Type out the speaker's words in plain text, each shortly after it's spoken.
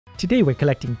Today we're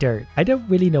collecting dirt. I don't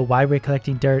really know why we're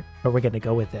collecting dirt, but we're gonna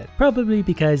go with it. Probably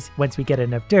because once we get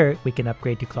enough dirt, we can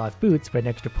upgrade to cloth boots for an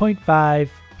extra 0.5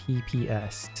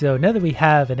 PPS. So now that we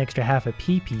have an extra half a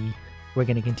PP, we're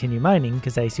going to continue mining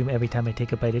because I assume every time I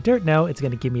take a bite of dirt now, it's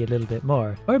going to give me a little bit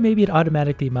more. Or maybe it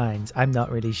automatically mines. I'm not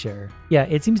really sure. Yeah,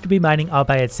 it seems to be mining all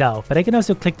by itself, but I can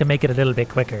also click to make it a little bit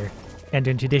quicker. And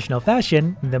in traditional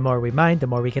fashion, the more we mine, the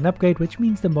more we can upgrade, which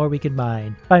means the more we can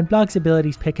mine. Find blocks,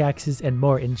 abilities, pickaxes, and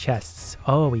more in chests.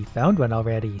 Oh, we found one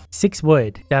already. 6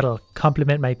 wood. That'll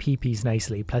complement my PPs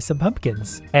nicely, plus some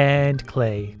pumpkins. And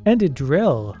clay. And a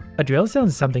drill. A drill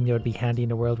sounds something that would be handy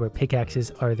in a world where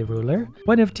pickaxes are the ruler.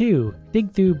 1 of 2.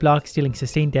 Dig through blocks dealing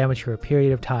sustained damage for a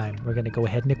period of time. We're going to go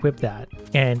ahead and equip that.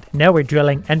 And now we're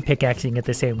drilling and pickaxing at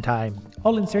the same time.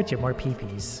 All in search of more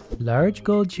PPs. Large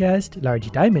gold chest,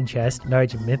 large diamond chest,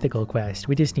 large mythical quest.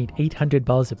 We just need 800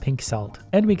 balls of pink salt.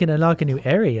 And we can unlock a new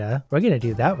area. We're going to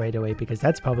do that right away because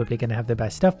that's probably going to have the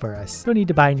best stuff for us. Don't need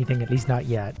to buy anything, at least not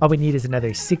yet. All we need is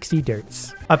another 60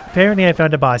 dirts. Apparently I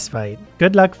found a boss fight.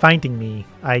 Good luck finding me.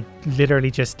 I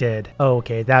literally just did. Oh,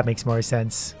 okay, that makes more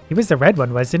sense. He was the red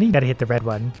one, wasn't he? Gotta hit the red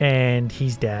one. And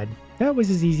he's dead. That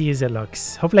was as easy as it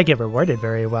looks. Hopefully I get rewarded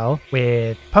very well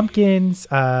with pumpkins.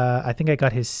 I think I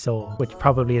got his soul, which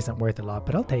probably isn't worth a lot,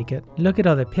 but I'll take it. Look at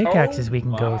all the pickaxes we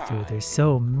can go through. There's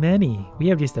so many. We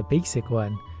have just a basic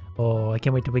one. Oh, I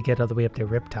can't wait till we get all the way up to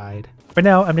Riptide. For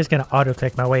now, I'm just going to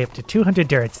auto-click my way up to 200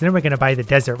 dirts. Then we're going to buy the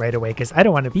desert right away because I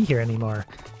don't want to be here anymore.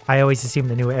 I always assume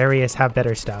the new areas have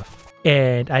better stuff.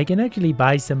 And I can actually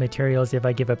buy some materials if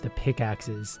I give up the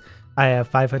pickaxes. I have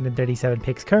 537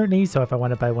 picks currently, so if I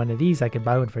want to buy one of these, I can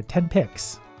buy one for 10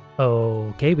 picks.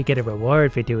 Okay, we get a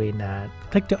reward for doing that.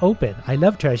 Click to open. I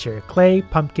love treasure. Clay,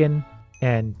 pumpkin,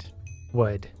 and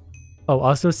wood. Oh,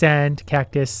 also sand,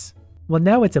 cactus. Well,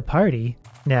 now it's a party.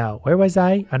 Now, where was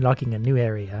I? Unlocking a new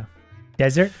area.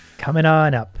 Desert, coming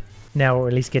on up. Now we'll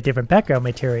at least get different background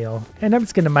material. And I'm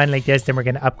just going to mine like this, then we're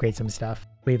going to upgrade some stuff.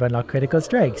 We've unlocked critical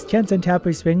strikes. Chance on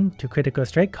tapper swing to critical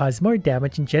strike cause more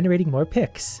damage and generating more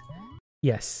picks.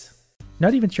 Yes.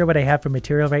 Not even sure what I have for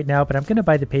material right now, but I'm going to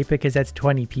buy the paper because that's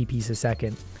 20 PPs a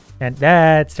second. And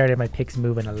that started my picks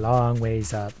moving a long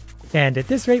ways up. And at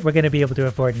this rate, we're going to be able to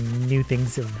afford new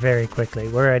things very quickly.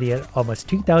 We're already at almost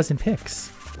 2,000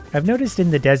 picks. I've noticed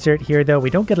in the desert here, though, we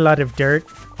don't get a lot of dirt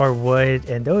or wood,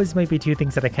 and those might be 2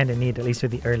 things that I kind of need, at least for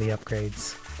the early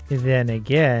upgrades. Then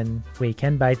again, we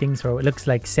can buy things for what looks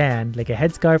like sand, like a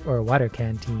headscarf or a water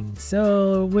canteen,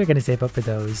 so we're going to save up for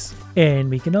those. And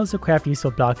we can also craft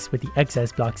useful blocks with the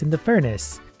excess blocks in the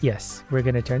furnace. Yes, we're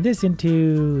going to turn this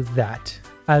into that.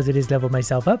 As it is level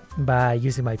myself up by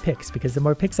using my picks, because the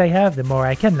more picks I have, the more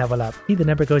I can level up. See, the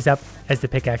number goes up as the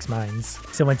pickaxe mines.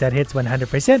 So once that hits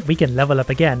 100%, we can level up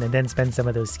again and then spend some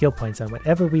of those skill points on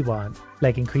whatever we want.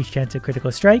 Like increased chance of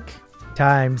critical strike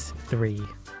times 3.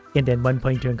 And then 1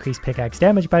 point to increase pickaxe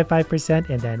damage by 5%,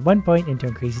 and then 1 point into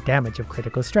increased damage of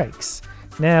critical strikes.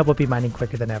 Now we'll be mining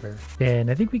quicker than ever. Then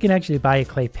I think we can actually buy a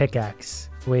clay pickaxe,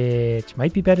 which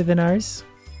might be better than ours.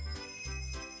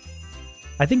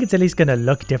 I think it's at least going to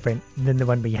look different than the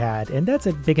one we had, and that's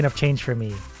a big enough change for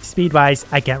me. Speed-wise,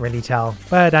 I can't really tell,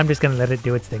 but I'm just going to let it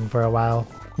do its thing for a while.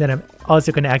 Then I'm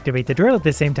also going to activate the drill at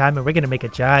the same time, and we're going to make a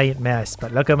giant mess,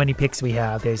 but look how many picks we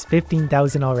have. There's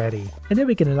 15,000 already. And then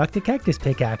we can unlock the cactus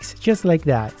pickaxe, just like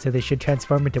that, so this should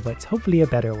transform into what's hopefully a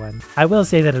better one. I will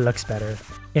say that it looks better.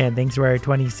 And thanks to our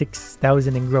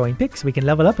 26,000 and growing picks, we can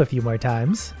level up a few more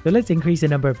times. So let's increase the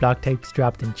number of block types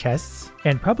dropped in chests,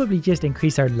 and probably just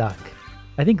increase our luck.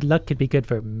 I think luck could be good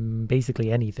for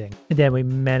basically anything. And then we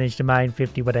managed to mine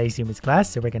 50 what I assume is glass,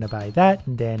 so we're going to buy that.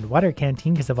 And then water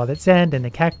canteen because of all that sand and the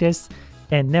cactus.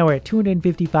 And now we're at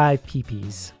 255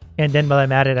 PPs. And then while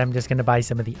I'm at it, I'm just going to buy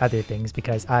some of the other things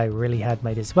because I really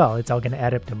might as well. It's all going to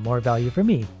add up to more value for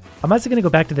me. I'm also going to go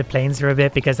back to the plains for a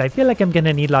bit because I feel like I'm going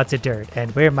to need lots of dirt.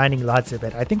 And we're mining lots of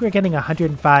it. I think we're getting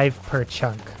 105 per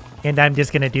chunk. And I'm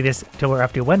just going to do this till we're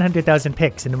up to 100,000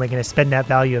 picks. And then we're going to spend that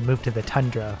value and move to the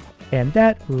tundra. And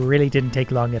that really didn't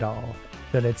take long at all.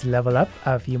 So let's level up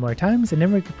a few more times, and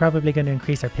then we're probably going to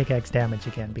increase our pickaxe damage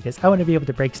again, because I want to be able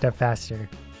to break stuff faster.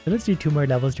 So let's do 2 more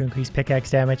levels to increase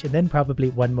pickaxe damage, and then probably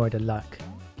 1 more to luck.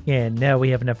 And now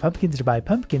we have enough pumpkins to buy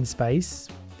pumpkin spice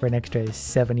for an extra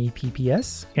 70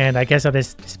 PPS. And I guess I'll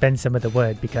just spend some of the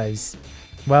wood, because,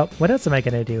 well, what else am I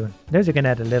going to do? Those are going to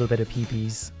add a little bit of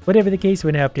PPs. Whatever the case,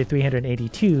 we're now up to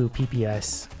 382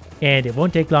 PPS. And it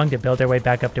won't take long to build our way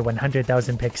back up to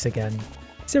 100,000 picks again.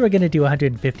 So we're going to do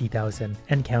 150,000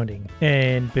 and counting.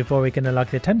 And before we can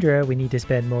unlock the tundra, we need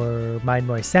to mine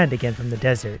more sand again from the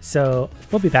desert. So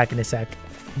we'll be back in a sec.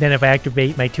 Then if I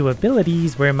activate my 2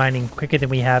 abilities, we're mining quicker than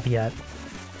we have yet.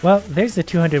 Well, there's the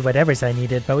 200 whatevers I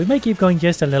needed, but we might keep going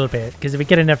just a little bit, because if we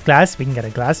get enough glass, we can get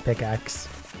a glass pickaxe.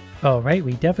 Alright,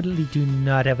 we definitely do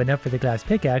not have enough for the glass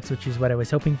pickaxe, which is what I was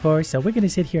hoping for, so we're going to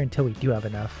sit here until we do have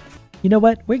enough. You know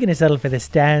what? We're going to settle for the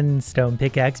sandstone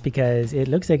pickaxe because it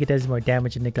looks like it does more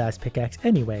damage than the glass pickaxe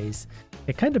anyways.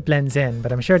 It kind of blends in,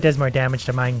 but I'm sure it does more damage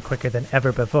to mine quicker than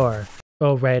ever before.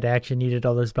 Oh right, I actually needed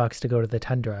all those blocks to go to the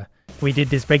tundra. We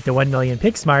did just break the 1 million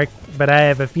picks mark, but I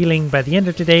have a feeling by the end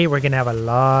of today we're going to have a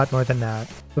lot more than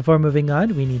that. Before moving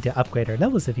on, we need to upgrade our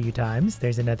levels a few times.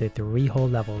 There's another 3 whole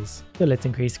levels. So let's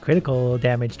increase critical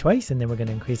damage twice, and then we're going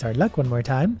to increase our luck one more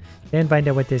time. Then find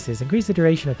out what this is. Increase the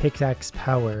duration of pickaxe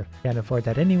power. Can't afford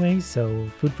that anyway, so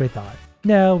food for thought.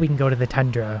 Now we can go to the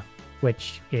tundra,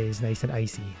 which is nice and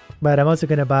icy. But I'm also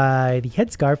going to buy the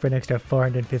headscarf for an extra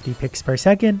 450 picks per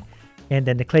second. And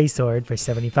then the clay sword for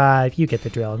 75. You get the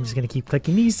drill. I'm just going to keep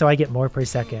clicking these so I get more per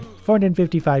second.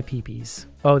 455 PPs.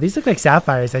 Oh, these look like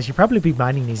sapphires. I should probably be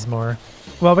mining these more.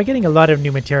 Well, we're getting a lot of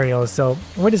new materials, so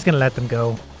we're just going to let them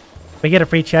go. We get a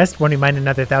free chest when we mine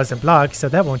another 1,000 blocks, so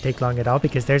that won't take long at all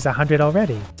because there's 100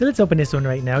 already. So let's open this one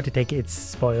right now to take its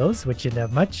spoils, which shouldn't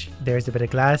have much. There's a bit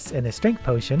of glass and a strength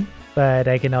potion, but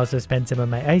I can also spend some of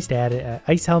my ice to add an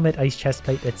ice helmet, ice chest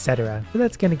plate, etc. So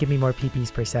that's going to give me more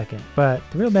PPs per second. But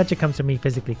the real magic comes from me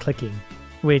physically clicking,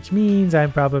 which means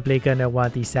I'm probably going to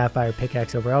want the sapphire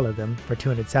pickaxe over all of them for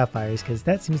 200 sapphires because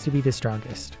that seems to be the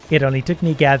strongest. It only took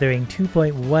me gathering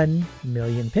 2.1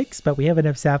 million picks, but we have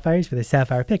enough sapphires for the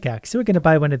sapphire pickaxe, so we're going to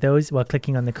buy one of those while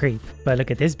clicking on the creep. But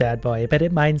look at this bad boy, I bet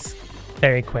it mines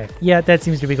very quick. Yeah, that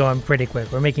seems to be going pretty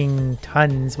quick. We're making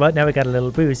tons. Well, now we got a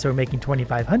little boost, so we're making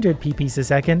 2,500 PPs a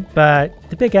second, but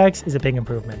the pickaxe is a big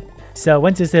improvement. So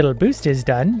once this little boost is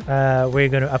done, we're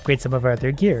going to upgrade some of our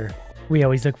other gear. We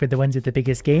always look for the ones with the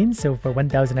biggest gains, so for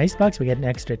 1,000 ice blocks, we get an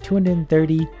extra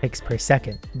 230 picks per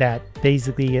second. That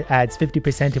basically adds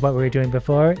 50% to what we were doing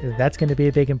before. That's going to be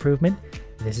a big improvement.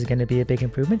 This is going to be a big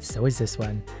improvement, so is this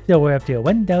one. So we're up to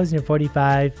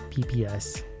 1,045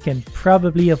 PPS. Can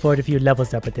probably afford a few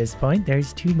levels up at this point.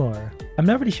 There's 2 more. I'm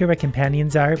not really sure what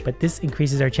companions are, but this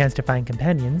increases our chance to find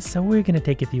companions, so we're going to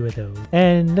take a few of those.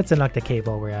 And let's unlock the cave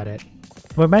while we're at it.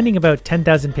 We're mining about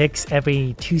 10,000 picks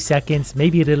every 2 seconds,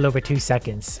 maybe a little over 2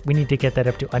 seconds. We need to get that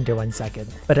up to under 1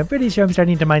 second. But I'm pretty sure I'm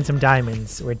starting to mine some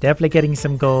diamonds. We're definitely getting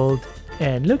some gold,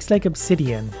 and looks like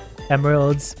obsidian,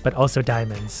 emeralds, but also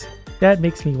diamonds. That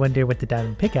makes me wonder what the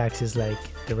diamond pickaxe is like.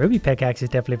 The ruby pickaxe is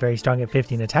definitely very strong at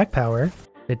 15 attack power.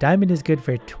 The diamond is good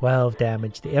for 12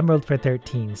 damage, the emerald for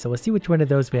 13, so we'll see which one of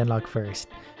those we unlock first.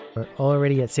 We're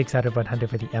already at 6 out of 100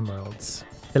 for the emeralds.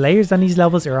 The layers on these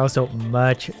levels are also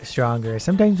much stronger.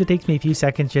 Sometimes it takes me a few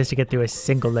seconds just to get through a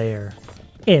single layer.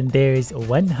 And there's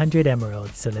 100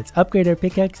 emeralds, so let's upgrade our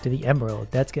pickaxe to the emerald.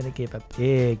 That's going to give a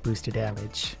big boost to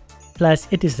damage. Plus,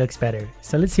 it just looks better.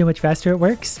 So let's see how much faster it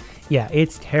works. Yeah,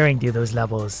 it's tearing through those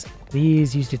levels.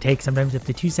 These used to take sometimes up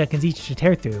to 2 seconds each to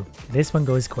tear through. This one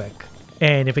goes quick.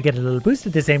 And if we get a little boost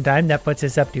at the same time, that puts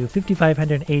us up to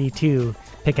 5,582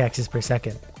 pickaxes per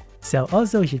second. So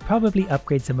also we should probably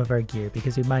upgrade some of our gear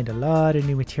because we mined a lot of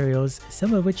new materials,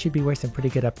 some of which should be worth some pretty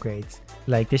good upgrades.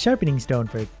 Like the sharpening stone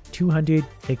for 200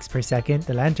 picks per second,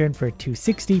 the lantern for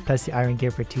 260 plus the iron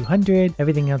gear for 200.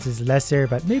 Everything else is lesser,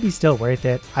 but maybe still worth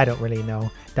it. I don't really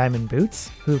know. Diamond boots?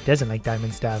 Who doesn't like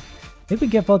diamond stuff? Maybe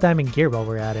get full diamond gear while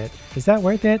we're at it. Is that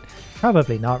worth it?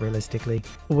 Probably not realistically.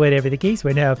 Whatever the case,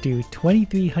 we're now up to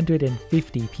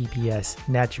 2,350 PPS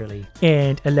naturally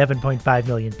and 11.5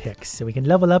 million picks, so we can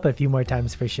level up a few more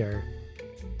times for sure.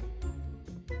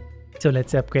 So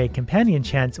let's upgrade companion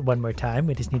chance one more time.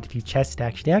 We just need a few chests to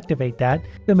actually activate that.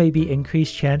 So maybe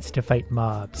increased chance to fight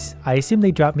mobs. I assume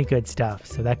they drop me good stuff,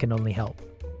 so that can only help.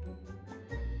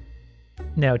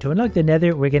 Now to unlock the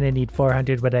nether, we're going to need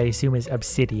 400 what I assume is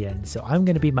obsidian, so I'm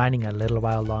going to be mining a little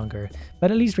while longer,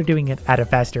 but at least we're doing it at a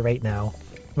faster rate now.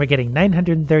 We're getting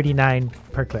 939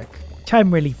 per click.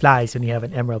 Time really flies when you have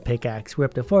an emerald pickaxe. We're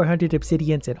up to 400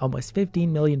 obsidians and almost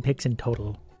 15 million picks in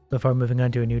total. Before moving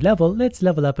on to a new level, let's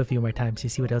level up a few more times to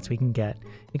see what else we can get.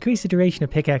 Increase the duration of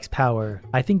pickaxe power.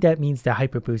 I think that means the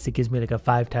hyper boost. It gives me like a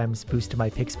 5 times boost to my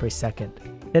picks per second.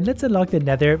 Then let's unlock the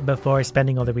nether before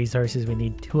spending all the resources we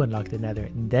need to unlock the nether,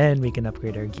 and then we can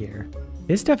upgrade our gear.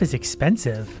 This stuff is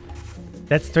expensive.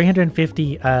 That's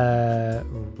 350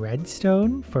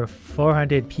 redstone for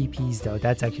 400 PPs though.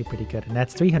 That's actually pretty good, and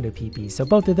that's 300 PPs. So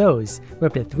both of those, we're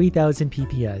up to 3,000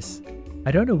 PPS. I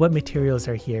don't know what materials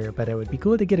are here, but it would be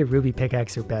cool to get a ruby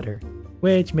pickaxe or better.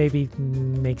 Which maybe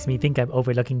makes me think I'm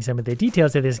overlooking some of the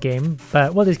details of this game,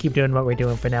 but we'll just keep doing what we're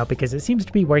doing for now because it seems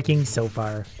to be working so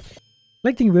far.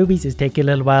 Collecting rubies is taking a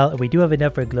little while, and we do have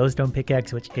enough for a glowstone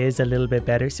pickaxe, which is a little bit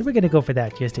better, so we're going to go for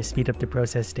that just to speed up the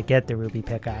process to get the ruby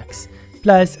pickaxe.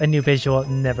 Plus, a new visual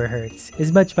never hurts.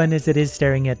 As much fun as it is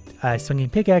staring at a swinging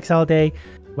pickaxe all day,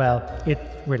 well, it's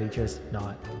really just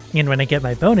not. And when I get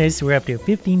my bonus, we're up to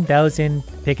 15,000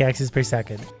 pickaxes per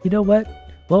second. You know what?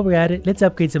 While we're at it, let's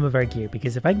upgrade some of our gear,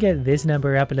 because if I can get this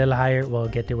number up a little higher, we'll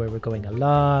get to where we're going a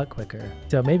lot quicker.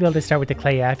 So maybe I'll just start with the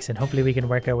clay axe, and hopefully we can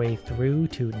work our way through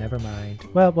to never mind.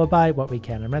 Well, we'll buy what we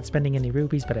can. I'm not spending any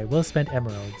rubies, but I will spend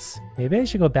emeralds. Maybe I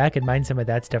should go back and mine some of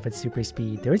that stuff at super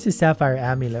speed. There is a sapphire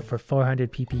amulet for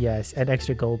 400 PPS and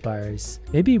extra gold bars.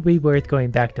 Maybe it'd be worth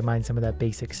going back to mine some of that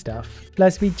basic stuff.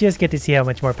 Plus, we just get to see how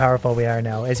much more powerful we are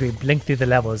now as we blink through the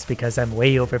levels, because I'm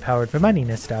way overpowered for mining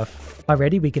this stuff.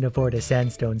 Already we can afford a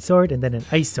sandstone sword and then an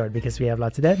ice sword because we have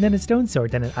lots of that, and then a stone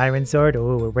sword, then an iron sword.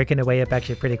 Oh, we're working our way up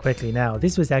actually pretty quickly now.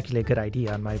 This was actually a good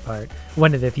idea on my part.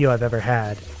 One of the few I've ever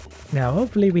had. Now,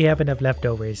 hopefully we have enough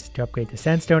leftovers to upgrade the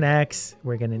sandstone axe.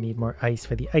 We're going to need more ice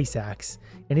for the ice axe.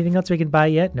 Anything else we can buy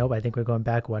yet? Nope, I think we're going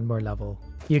back one more level.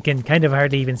 You can kind of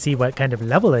hardly even see what kind of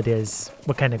level it is,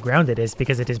 what kind of ground it is,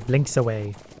 because it just blinks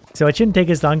away. So it shouldn't take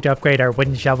us long to upgrade our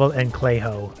wooden shovel and clay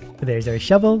hoe. There's our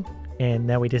shovel. And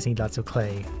now we just need lots of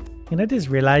clay. And I just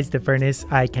realized the furnace,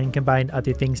 I can combine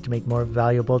other things to make more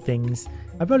valuable things.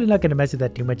 I'm probably not going to mess with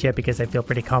that too much yet because I feel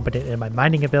pretty competent in my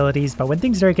mining abilities, but when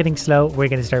things start getting slow, we're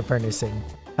going to start furnacing.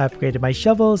 I upgraded my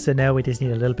shovel, so now we just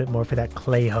need a little bit more for that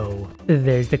clay hoe.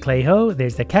 There's the clay hoe,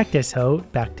 there's the cactus hoe,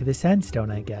 back to the sandstone,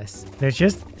 I guess. There's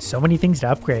just so many things to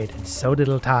upgrade and so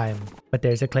little time. But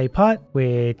there's a clay pot,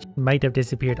 which might have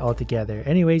disappeared altogether.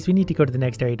 Anyways, we need to go to the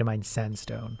next area to mine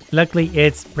sandstone. Luckily,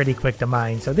 it's pretty quick to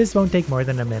mine, so this won't take more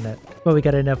than a minute. Well, we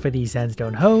got enough for the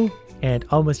sandstone hoe, and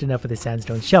almost enough for the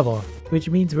sandstone shovel, which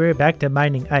means we're back to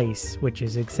mining ice, which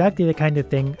is exactly the kind of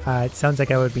thing it sounds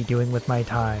like I would be doing with my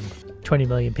time. 20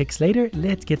 million picks later,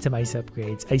 let's get some ice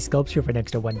upgrades. Ice sculpture for an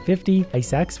extra 150,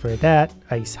 ice axe for that,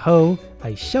 ice hoe,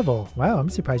 ice shovel. Wow, I'm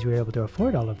surprised we were able to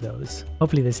afford all of those.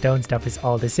 Hopefully the stone stuff is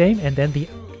all the same, and then the...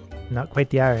 not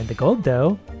quite the iron. The gold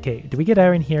though. Okay, do we get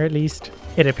iron here at least?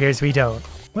 It appears we don't.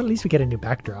 Well, at least we get a new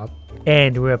backdrop.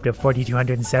 And we're up to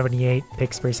 4,278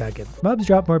 picks per second. Mobs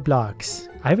drop more blocks.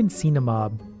 I haven't seen a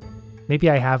mob.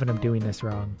 Maybe I have and I'm doing this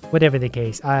wrong. Whatever the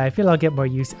case, I feel I'll get more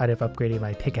use out of upgrading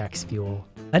my pickaxe fuel.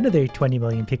 Another 20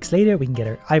 million picks later, we can get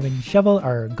our iron shovel,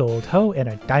 our gold hoe, and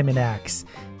our diamond axe.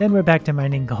 Then we're back to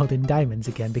mining gold and diamonds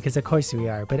again, because of course we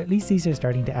are, but at least these are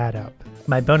starting to add up.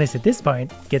 My bonus at this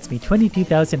point gets me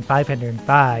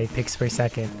 22,505 picks per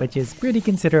second, which is a pretty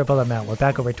considerable amount. We're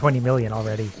back over 20 million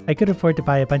already. I could afford to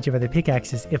buy a bunch of other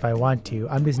pickaxes if I want to.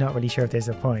 I'm just not really sure if there's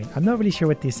a point. I'm not really sure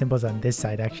what these symbols on this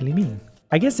side actually mean.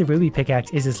 I guess the ruby pickaxe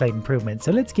is a slight improvement,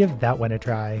 so let's give that one a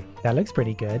try. That looks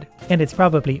pretty good. And it's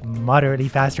probably moderately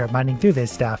faster at mining through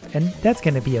this stuff, and that's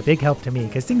going to be a big help to me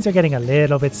because things are getting a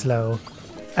little bit slow.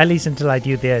 At least until I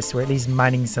do this, we're at least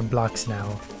mining some blocks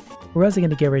now. We're also going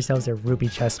to give ourselves a ruby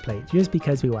chest plate just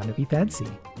because we want to be fancy.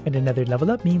 And another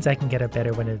level up means I can get a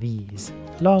better one of these.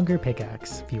 Longer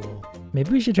pickaxe fuel.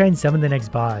 Maybe we should try and summon the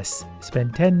next boss.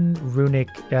 Spend 10 runic,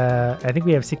 I think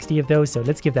we have 60 of those, so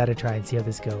let's give that a try and see how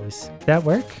this goes. That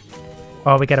work?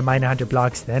 Oh, we gotta mine 100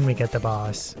 blocks, then we get the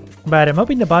boss. But I'm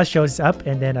hoping the boss shows up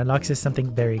and then unlocks us something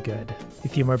very good. A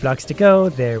few more blocks to go.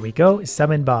 There we go.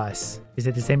 Summon boss. Is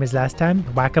it the same as last time?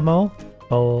 Whack-a-mole?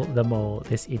 Pull the mole,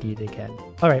 this idiot again.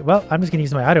 Alright, well, I'm just gonna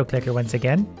use my auto clicker once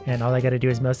again, and all I gotta do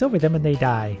is mouse over them and they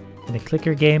die. In a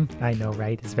clicker game, I know,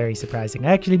 right? It's very surprising.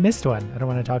 I actually missed one. I don't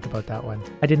want to talk about that one.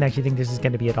 I didn't actually think this was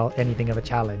going to be at all anything of a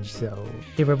challenge, so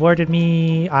it rewarded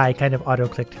me. I kind of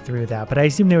auto-clicked through that, but I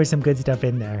assume there was some good stuff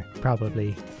in there,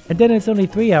 probably. And then it's only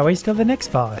 3 hours till the next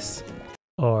boss.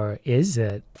 Or is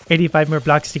it? 85 more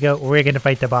blocks to go. We're going to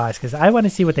fight the boss because I want to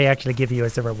see what they actually give you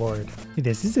as a reward.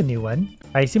 This is a new one.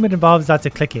 I assume it involves lots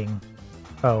of clicking.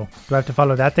 Oh, do I have to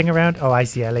follow that thing around? Oh, I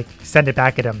see. I like send it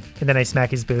back at him and then I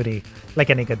smack his booty like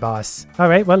any good boss. All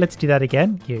right, well, let's do that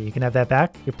again. Here, you can have that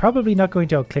back. You're probably not going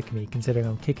to out-click me considering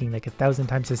I'm kicking like 1,000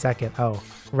 times a second. Oh,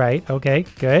 right. Okay,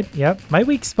 good. Yep. My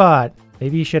weak spot.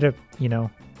 Maybe you should have, you know,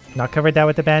 not covered that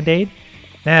with the band-aid.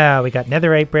 Now we got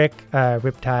netherite brick,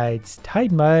 riptides,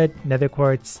 tide mud, nether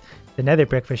quartz. The nether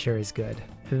brick for sure is good.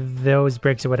 Those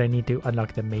bricks are what I need to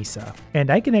unlock the mesa. And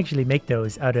I can actually make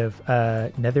those out of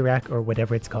netherrack or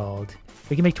whatever it's called.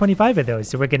 We can make 25 of those,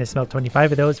 so we're going to smelt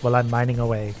 25 of those while I'm mining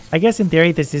away. I guess in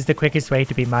theory this is the quickest way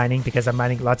to be mining because I'm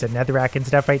mining lots of netherrack and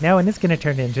stuff right now, and it's going to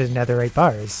turn into netherite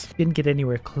bars. Didn't get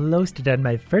anywhere close to done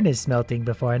my furnace smelting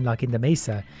before unlocking the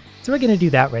mesa, so we're going to do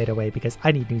that right away because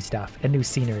I need new stuff and new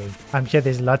scenery. I'm sure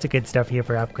there's lots of good stuff here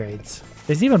for upgrades.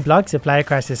 There's even blocks that fly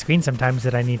across the screen sometimes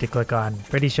that I need to click on.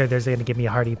 Pretty sure those are going to give me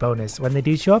a hardy bonus when they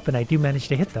do show up and I do manage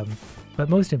to hit them. But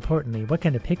most importantly, what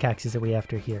kind of pickaxes are we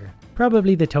after here?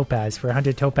 Probably the topaz. For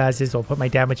 100 topazes will put my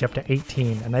damage up to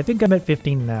 18, and I think I'm at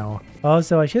 15 now.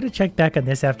 Also, I should have checked back on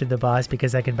this after the boss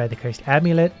because I can buy the cursed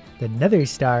amulet, the nether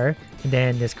star, and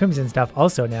then this crimson stuff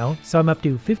also now, so I'm up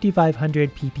to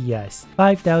 5500 PPS,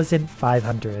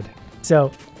 5500.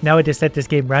 So now I just let this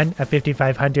game run at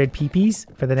 5500 PPs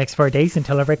for the next 4 days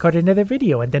until I record another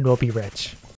video, and then we'll be rich.